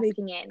people Yeah, we've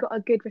asking in. got a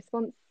good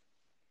response.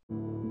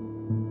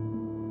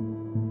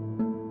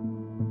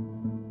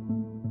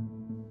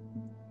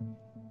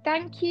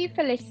 Thank you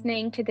for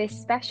listening to this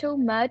special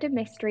murder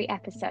mystery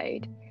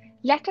episode.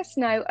 Let us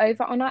know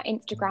over on our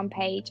Instagram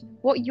page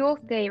what your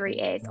theory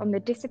is on the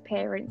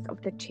disappearance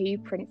of the two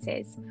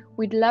princes.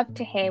 We'd love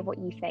to hear what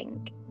you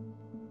think.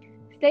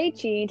 Stay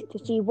tuned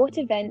to see what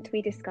event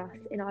we discuss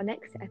in our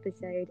next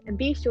episode, and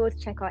be sure to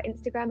check our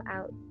Instagram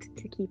out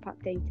to keep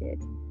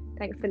updated.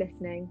 Thanks for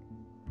listening.